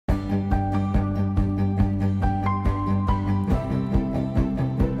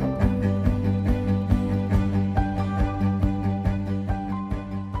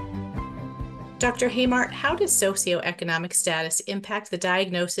Dr. Haymart, how does socioeconomic status impact the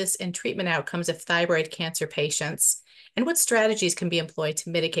diagnosis and treatment outcomes of thyroid cancer patients? And what strategies can be employed to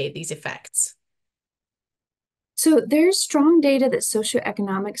mitigate these effects? So there's strong data that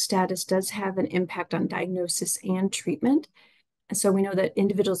socioeconomic status does have an impact on diagnosis and treatment. And so we know that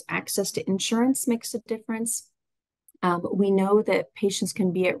individuals' access to insurance makes a difference. We know that patients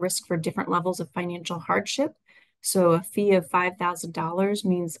can be at risk for different levels of financial hardship. So a fee of $5,000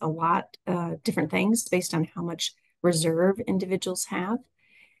 means a lot different things based on how much reserve individuals have.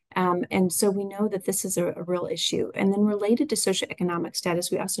 And so we know that this is a real issue. And then related to socioeconomic status,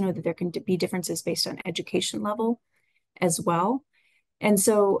 we also know that there can be differences based on education level as well. And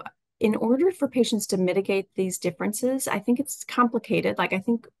so in order for patients to mitigate these differences, I think it's complicated. Like I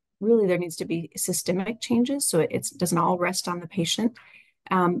think really there needs to be systemic changes so it doesn't all rest on the patient.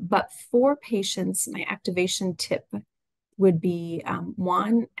 But for patients, my activation tip would be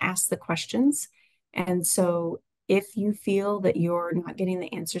one, ask the questions. And so if you feel that you're not getting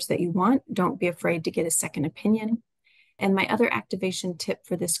the answers that you want, don't be afraid to get a second opinion. And my other activation tip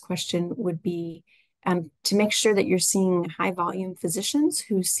for this question would be to make sure that you're seeing high volume physicians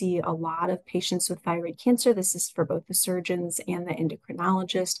who see a lot of patients with thyroid cancer. This is for both the surgeons and the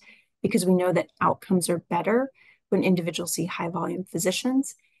endocrinologist, because we know that outcomes are better when individuals see high volume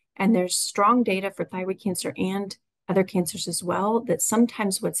physicians. And there's strong data for thyroid cancer and other cancers as well, that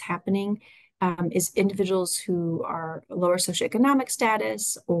sometimes what's happening is individuals who are lower socioeconomic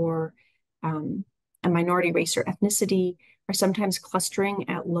status or a minority race or ethnicity are sometimes clustering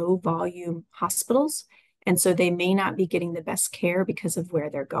at low volume hospitals. And so they may not be getting the best care because of where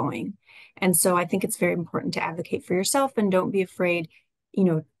they're going. And so I think it's very important to advocate for yourself and don't be afraid, you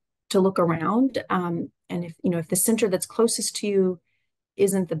know, to look around. And if the center that's closest to you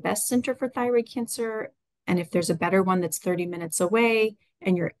isn't the best center for thyroid cancer, and if there's a better one that's 30 minutes away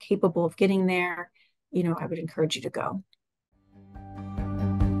and you're capable of getting there, I would encourage you to go.